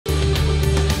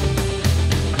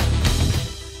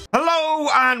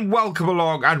And welcome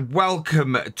along and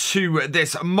welcome to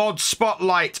this mod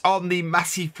spotlight on the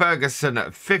Massey Ferguson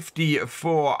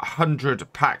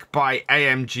 5400 pack by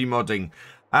AMG Modding.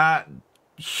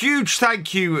 Huge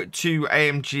thank you to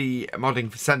AMG Modding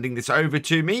for sending this over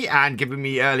to me and giving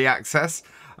me early access.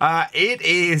 It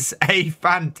is a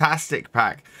fantastic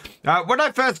pack. When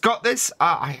I first got this,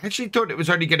 I actually thought it was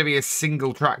only going to be a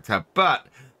single tractor, but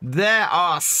there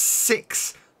are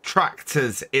 6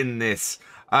 tractors in this.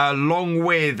 Along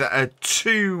with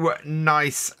two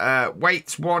nice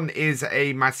weights. One is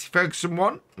a Massey Ferguson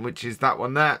one, which is that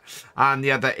one there, and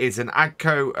the other is an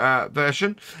AGCO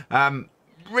version.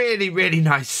 Really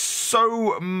nice.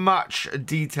 So much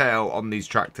detail on these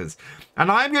tractors, and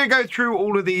I'm going to go through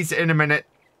all of these in a minute.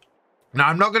 Now,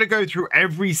 I'm not going to go through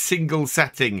every single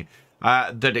setting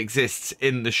that exists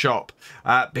in the shop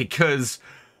because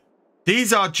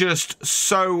these are just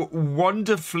so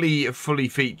wonderfully fully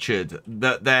featured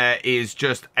that there is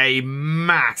just a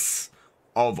mass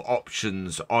of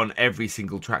options on every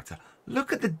single tractor.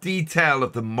 Look at the detail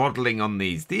of the modeling on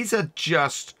these. These are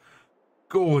just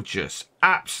gorgeous,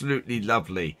 absolutely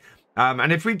lovely.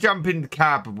 And if we jump in the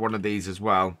cab of one of these as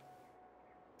well,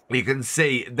 you can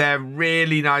see they're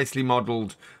really nicely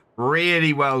modeled,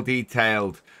 really well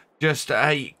detailed. Just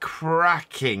a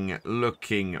cracking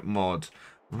looking mod.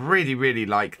 Really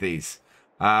like these.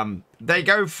 They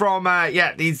go from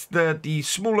the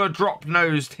smaller drop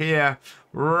nosed here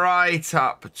right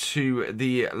up to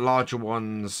the larger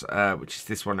ones, which is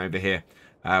this one over here,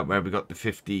 where we got the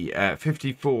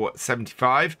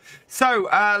 5475. So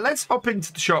let's hop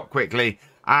into the shop quickly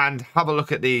and have a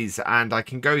look at these, and I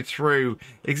can go through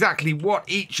exactly what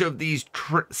each of these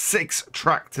 6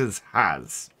 tractors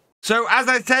has. So as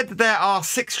I said, there are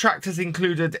 6 tractors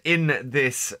included in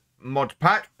this mod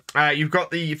pack. You've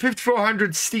got the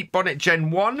 5400 Steep Bonnet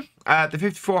Gen 1, the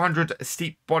 5400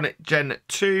 Steep Bonnet Gen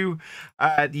 2,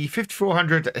 the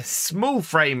 5400 Small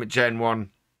Frame Gen 1,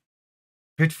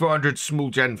 5400 Small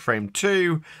Gen Frame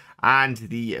 2, and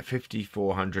the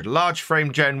 5400 Large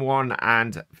Frame Gen 1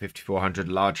 and 5400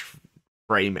 Large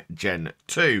Frame Gen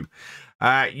 2.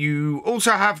 You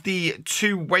also have the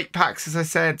 2 weight packs, as I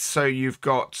said. So you've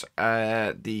got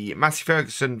the Massey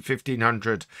Ferguson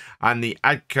 1500 and the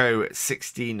AGCO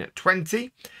 1620.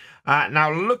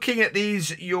 Now, looking at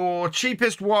these, your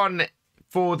cheapest one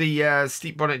for the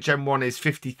Steep Bonnet Gen 1 is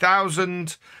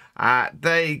 50,000.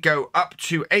 They go up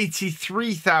to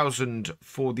 83,000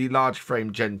 for the Large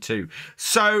Frame Gen 2.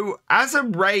 So, as a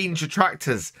range of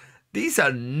tractors, these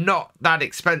are not that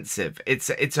expensive. It's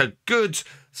a good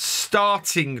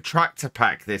starting tractor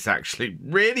pack. This actually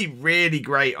really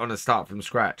great on a start from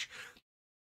scratch.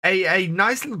 A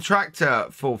nice little tractor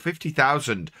for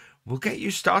 50,000 will get you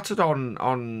started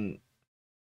on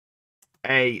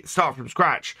a start from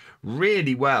scratch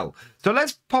really well. So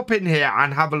let's pop in here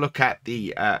and have a look at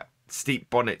the Steep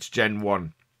Bonnet Gen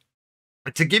 1.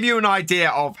 To give you an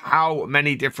idea of how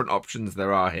many different options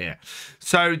there are here.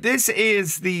 So this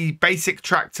is the basic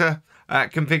tractor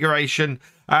configuration.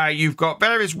 You've got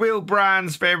various wheel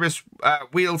brands, various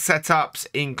wheel setups,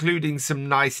 including some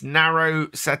nice narrow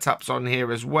setups on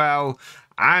here as well,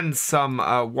 and some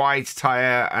wide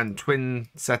tire and twin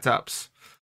setups.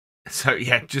 So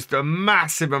yeah, just a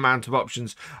massive amount of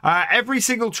options. Every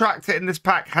single tractor in this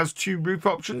pack has 2 roof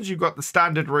options. You've got the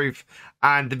standard roof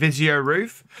and the Visio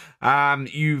roof.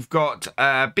 You've got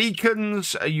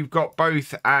beacons. You've got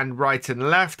both and right and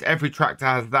left. Every tractor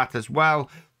has that as well.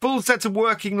 Full set of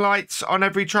working lights on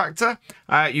every tractor.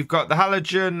 You've got the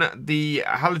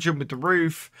halogen with the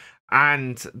roof,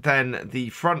 and then the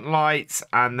front lights,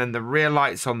 and then the rear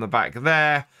lights on the back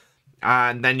there.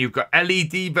 And then you've got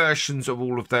LED versions of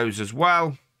all of those as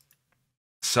well.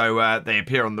 So they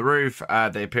appear on the roof,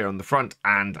 they appear on the front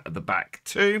and the back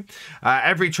too.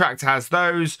 Every tractor has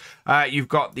those. You've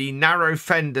got the narrow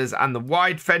fenders and the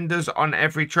wide fenders on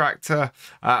every tractor.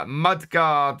 Mud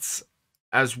guards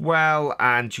as well.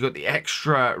 And you've got the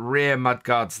extra rear mud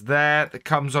guards there that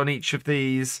comes on each of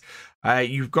these.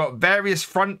 You've got various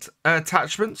front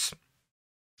attachments.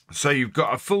 So you've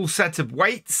got a full set of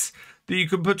weights that you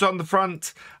can put on the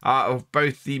front of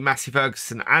both the Massey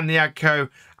Ferguson and the AGCO,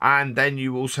 and then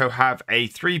you also have a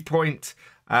 3-point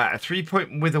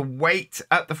with a weight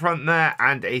at the front there,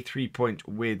 and a 3-point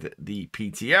with the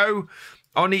PTO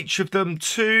on each of them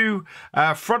too.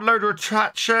 Front loader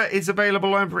attacher is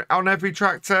available on every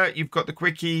tractor. You've got the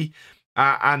Quickie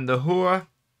and the Hua.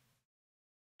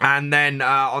 And then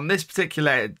on this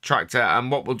particular tractor,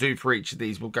 and what we'll do for each of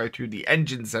these, we'll go through the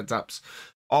engine setups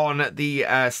On the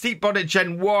Steep Bonnet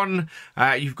Gen 1,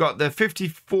 you've got the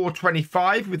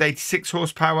 5425 with 86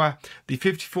 horsepower, the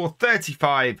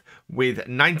 5435 with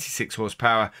 96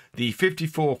 horsepower, the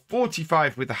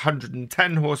 5445 with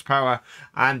 110 horsepower,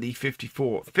 and the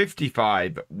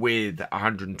 5455 with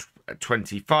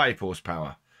 125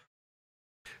 horsepower.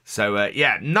 So,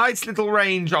 yeah, nice little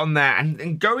range on there.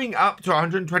 And going up to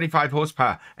 125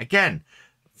 horsepower, again,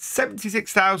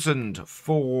 76,000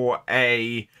 for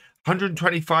a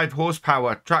 125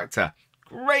 horsepower tractor.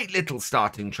 Great little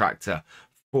starting tractor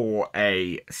for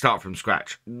a start from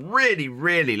scratch. Really,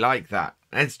 really like that.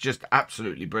 It's just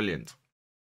absolutely brilliant.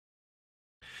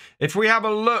 If we have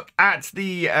a look at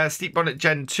the Steep Bonnet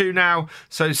Gen 2 now,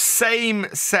 so same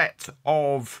set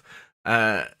of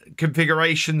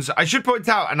configurations. I should point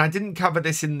out, and I didn't cover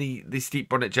this in the Steep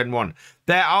Bonnet Gen 1,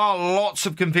 there are lots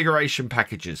of configuration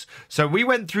packages. So we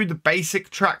went through the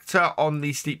basic tractor on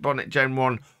the Steep Bonnet Gen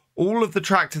 1. All of the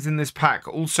tractors in this pack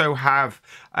also have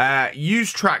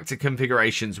used tractor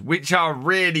configurations, which are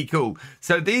really cool.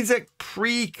 So these are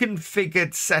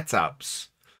pre-configured setups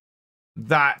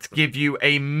that give you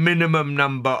a minimum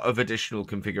number of additional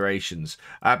configurations.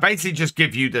 Basically just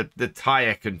give you the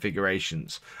tire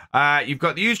configurations. You've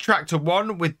got the used tractor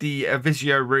 1 with the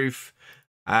Visio roof.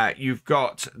 You've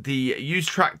got the used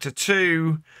tractor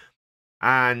 2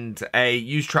 and a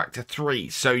used tractor 3.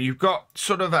 So you've got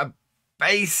sort of a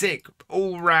basic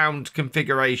all-round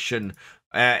configuration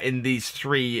in these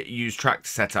 3 used tractor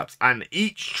setups, and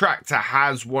each tractor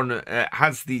has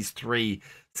has these 3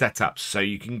 setups. So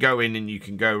you can go in and you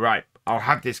can go, right, I'll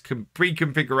have this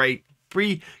pre-configured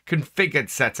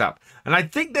setup, and I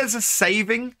think there's a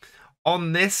saving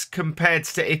on this compared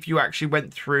to if you actually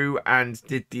went through and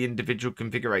did the individual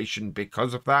configuration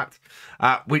because of that,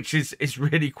 which is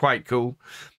really quite cool.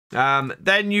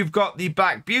 Then you've got the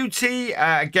Black Beauty,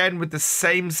 again with the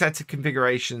same set of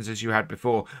configurations as you had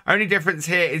before. Only difference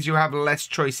here is you have less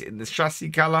choice in the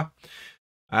chassis color.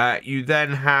 You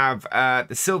then have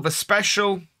the Silver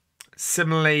Special.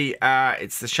 Similarly,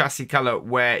 it's the chassis color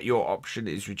where your option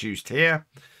is reduced here.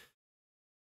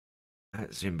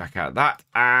 Let's zoom back out of that.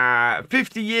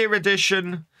 50-year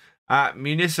edition,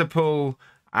 municipal,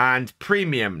 and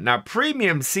premium. Now,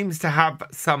 premium seems to have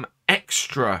some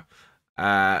extra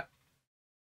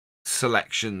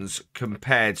selections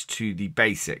compared to the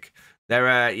basic.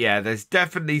 There's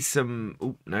definitely some.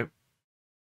 Oh no,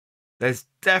 there's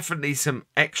definitely some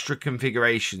extra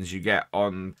configurations you get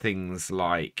on things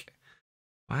like.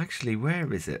 Well, actually,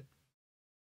 where is it?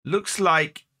 Looks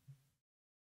like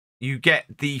you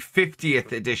get the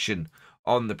 50th edition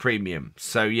on the premium.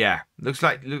 So yeah, looks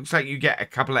like you get a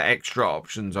couple of extra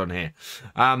options on here.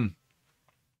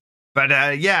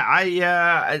 But yeah,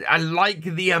 I like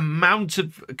the amount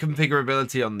of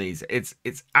configurability on these. It's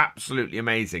absolutely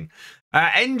amazing.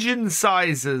 Engine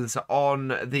sizes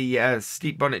on the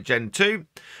Steep Bonnet Gen 2.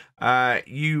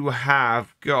 You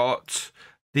have got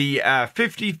the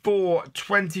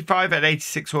 5425 at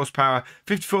 86 horsepower,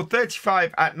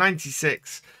 5435 at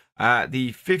 96,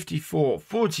 the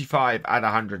 5445 at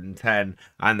 110,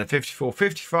 and the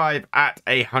 5455 at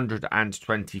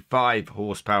 125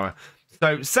 horsepower.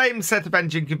 So same set of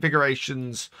engine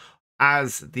configurations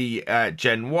as the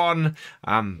Gen 1,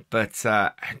 but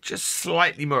just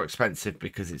slightly more expensive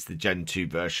because it's the Gen 2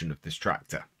 version of this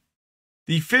tractor.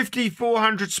 The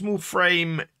 5400 small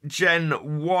frame Gen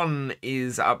 1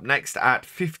 is up next at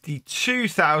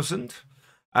 52,000.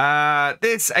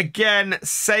 This, again,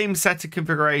 same set of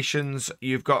configurations.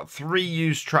 You've got 3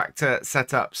 used tractor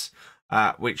setups,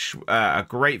 which are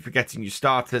great for getting you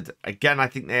started. Again, I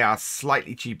think they are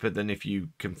slightly cheaper than if you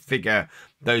configure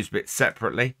those bits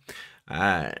separately.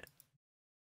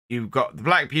 You've got the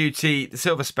Black Beauty, the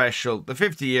Silver Special, the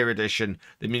 50-year edition,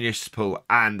 the Municipal,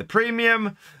 and the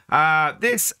Premium.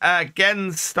 This,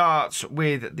 again, starts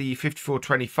with the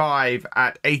 5425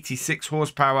 at 86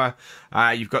 horsepower.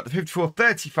 You've got the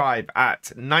 5435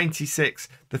 at 96,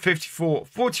 the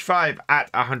 5445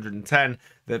 at 110,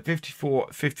 the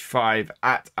 5455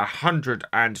 at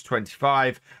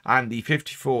 125, and the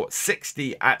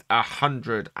 5460 at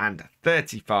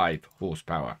 135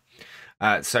 horsepower.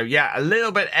 So yeah, a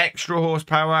little bit extra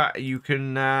horsepower. You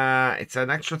can, it's an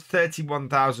extra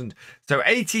 31,000. So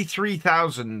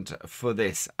 83,000 for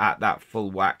this at that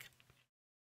full whack.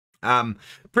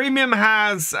 Premium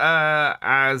has,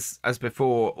 as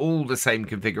before, all the same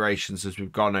configurations as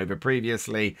we've gone over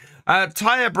previously.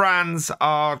 Tyre brands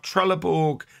are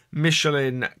Trelleborg,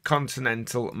 Michelin,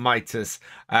 Continental, Mitas,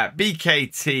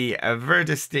 BKT,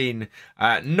 Verdestein,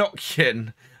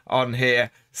 Nokian, on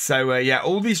here. So yeah,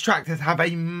 all these tractors have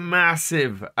a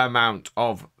massive amount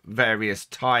of various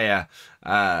tire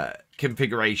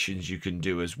configurations you can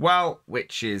do as well,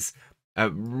 which is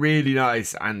really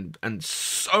nice, and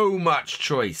so much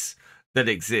choice that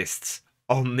exists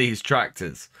on these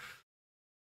tractors.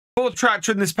 Fourth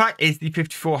tractor in this pack is the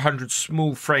 5400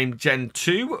 small frame Gen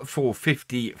 2 for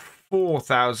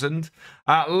 54,000.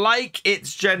 Like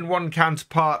its Gen 1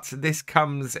 counterparts, this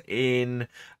comes in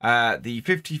the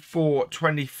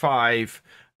 5425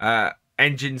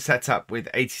 engine setup with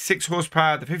 86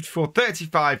 horsepower, the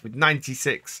 5435 with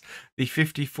 96, the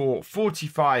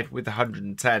 5445 with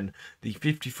 110, the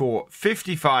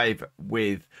 5455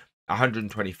 with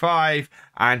 125,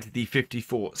 and the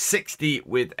 5460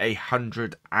 with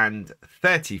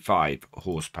 135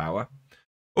 horsepower.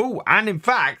 Oh, and in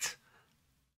fact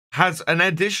has an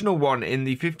additional one in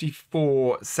the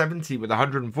 5470 with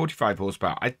 145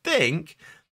 horsepower. I think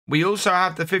we also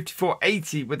have the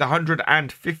 5480 with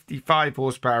 155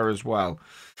 horsepower as well.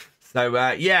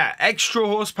 So yeah, extra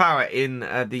horsepower in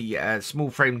the small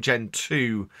frame Gen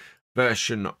 2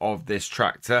 version of this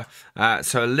tractor.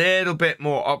 So a little bit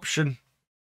more option.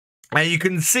 You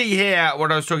can see here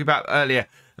what I was talking about earlier.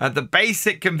 The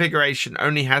basic configuration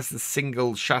only has the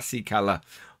single chassis color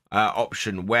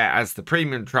option, whereas the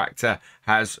premium tractor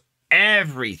has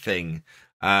everything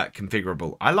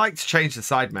configurable. I like to change the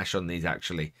side mesh on these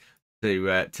actually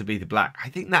to be the black. I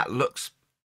think that looks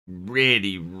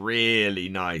really, really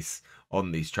nice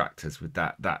on these tractors with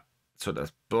that sort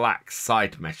of black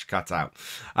side mesh cutout.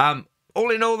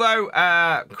 All in all though,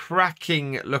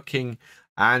 cracking looking,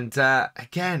 and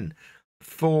again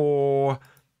for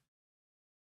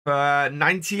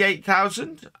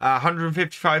 98,000,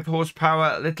 155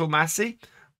 horsepower little Massey,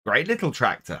 great little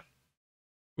tractor.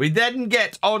 We then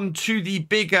get on to the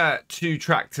bigger two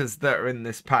tractors that are in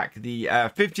this pack, the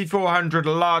 5400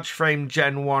 large frame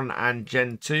Gen 1 and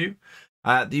Gen 2.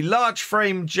 The large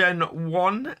frame Gen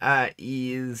 1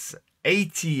 is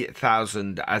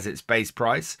 80,000 as its base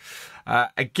price.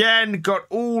 Again, got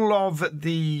all of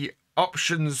the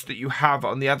options that you have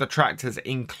on the other tractors,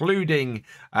 including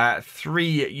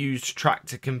 3 used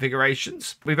tractor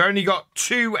configurations. We've only got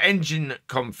 2 engine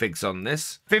configs on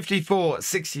this,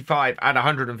 5465 at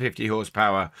 150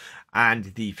 horsepower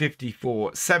and the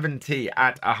 5470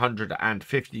 at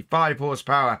 155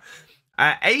 horsepower.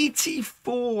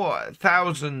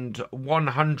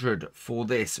 84,100 for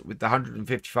this with the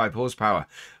 155 horsepower.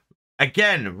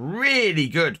 Again, really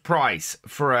good price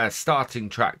for a starting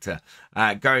tractor,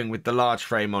 going with the large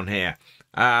frame on here.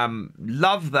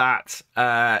 Love that.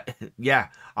 Yeah,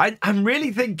 I'm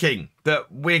really thinking that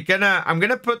I'm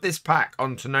gonna put this pack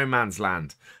onto No Man's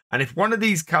Land, and if one of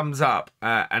these comes up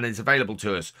and is available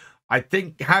to us, I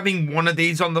think having one of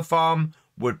these on the farm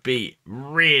would be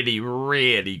really,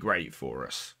 really great for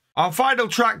us. Our final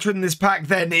tractor in this pack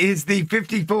then is the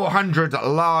 5400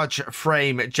 large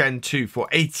frame Gen 2 for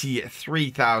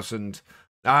 83,000.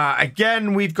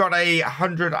 Again, we've got a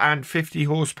 150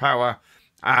 horsepower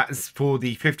for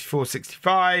the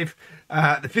 5465,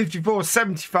 the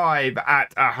 5475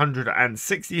 at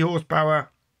 160 horsepower.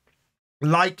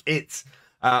 Like its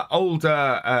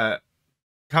older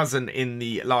cousin in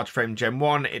the large frame Gen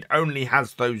 1, it only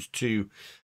has those 2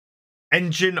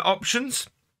 engine options.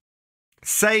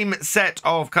 Same set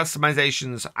of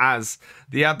customizations as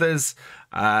the others.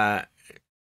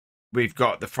 We've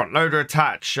got the front loader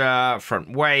attacher,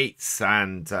 front weights,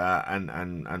 and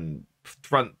front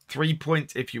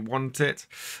 3-point if you want it.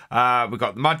 We've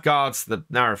got the mud guards, the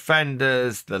narrow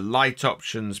fenders, the light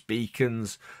options,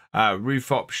 beacons,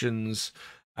 roof options.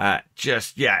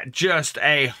 Just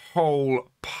a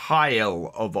whole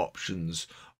pile of options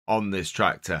on this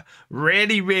tractor.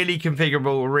 Really, really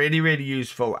configurable, really, really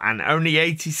useful, and only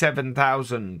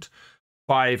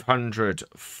 87,500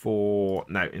 for,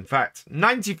 no, in fact,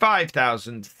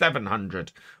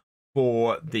 95,700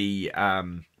 for the,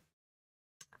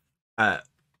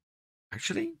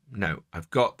 actually, no, I've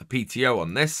got the PTO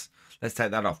on this. Let's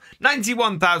take that off.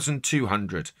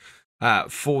 91,200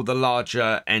 for the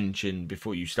larger engine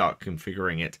before you start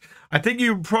configuring it. I think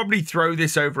you'd probably throw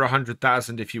this over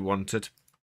 100,000 if you wanted.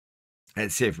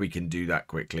 Let's see if we can do that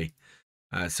quickly.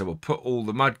 So we'll put all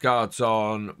the mud guards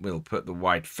on. We'll put the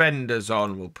wide fenders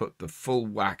on. We'll put the full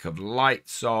whack of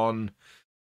lights on.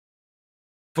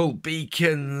 Full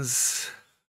beacons.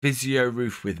 Visio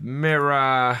roof with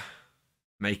mirror.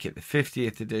 Make it the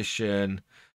 50th edition.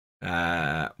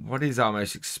 What is our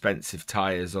most expensive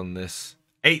tyres on this?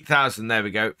 8,000. There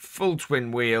we go. Full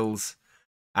twin wheels.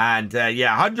 And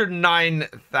yeah,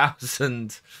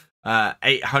 109,000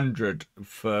 800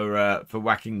 for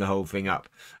whacking the whole thing up.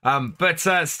 But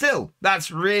still,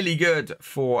 that's really good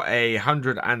for a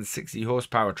 160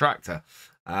 horsepower tractor.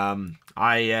 I'm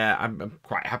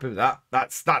quite happy with that.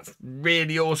 That's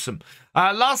really awesome.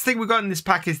 Last thing we got in this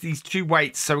pack is these two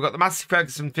weights. So we've got the Massey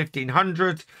Ferguson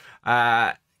 1500.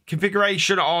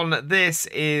 Configuration on this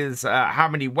is how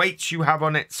many weights you have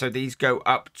on it. So these go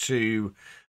up to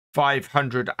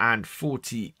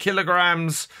 540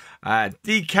 kilograms.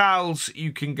 Decals,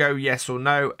 you can go yes or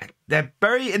no. They're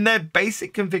very, in their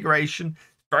basic configuration,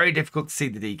 very difficult to see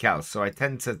the decals, so I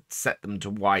tend to set them to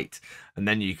white, and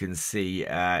then you can see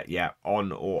yeah,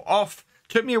 on or off.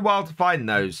 Took me a while to find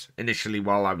those initially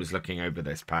while I was looking over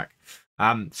this pack.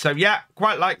 So yeah,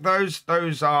 quite like those.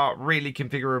 Those are really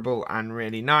configurable and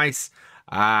really nice.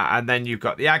 And then you've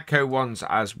got the AGCO ones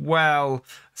as well.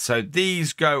 So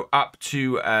these go up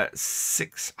to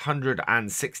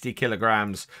 660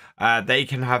 kilograms. They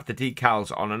can have the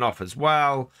decals on and off as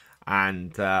well.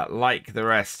 And like the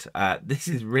rest, this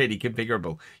is really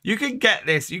configurable. You can get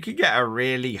this. You can get a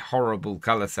really horrible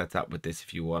color setup with this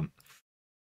if you want.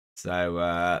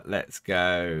 So let's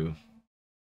go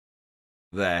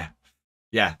there.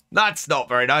 Yeah, that's not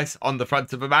very nice on the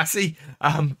front of a Massey.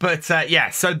 But yeah,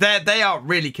 so they are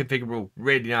really configurable,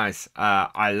 really nice.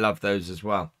 I love those as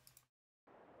well.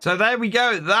 So there we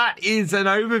go. That is an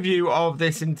overview of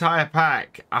this entire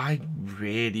pack. I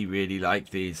really, really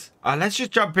like these. Let's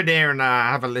just jump in here and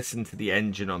have a listen to the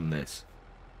engine on this.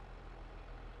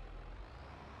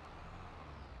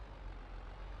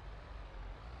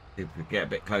 See if we get a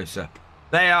bit closer.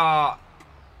 They are...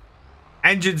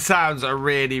 Engine sounds are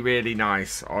really, really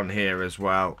nice on here as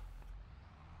well.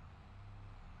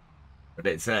 But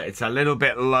it's a little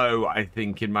bit low, I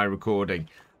think, in my recording.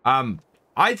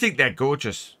 I think they're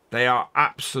gorgeous. They are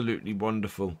absolutely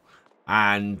wonderful.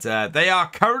 And they are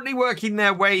currently working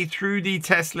their way through the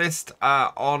test list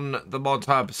on the Mod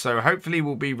Hub. So hopefully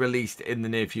will be released in the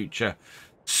near future.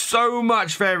 So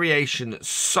much variation,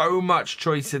 so much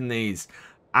choice in these.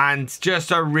 And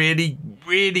just a really,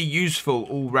 really useful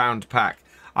all-round pack.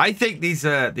 I think these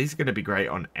are going to be great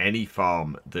on any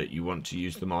farm that you want to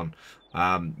use them on.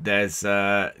 There's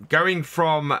going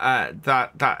from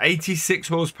that 86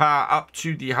 horsepower up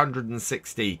to the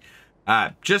 160.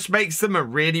 Just makes them a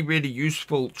really, really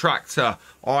useful tractor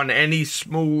on any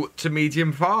small to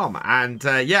medium farm. And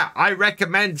yeah, I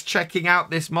recommend checking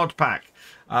out this mod pack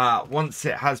once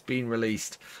it has been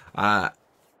released.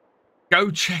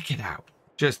 Go check it out.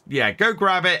 Just, yeah, go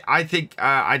grab it. I think,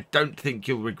 I don't think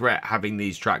you'll regret having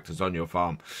these tractors on your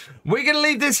farm. We're going to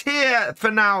leave this here for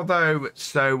now, though.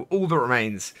 So all that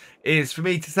remains is for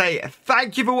me to say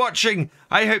thank you for watching.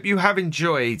 I hope you have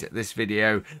enjoyed this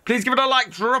video. Please give it a like,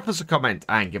 drop us a comment,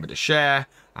 and give it a share.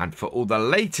 And for all the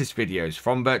latest videos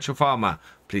from Virtual Farmer,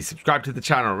 please subscribe to the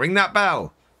channel, ring that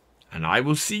bell, and I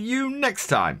will see you next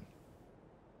time.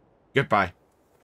 Goodbye.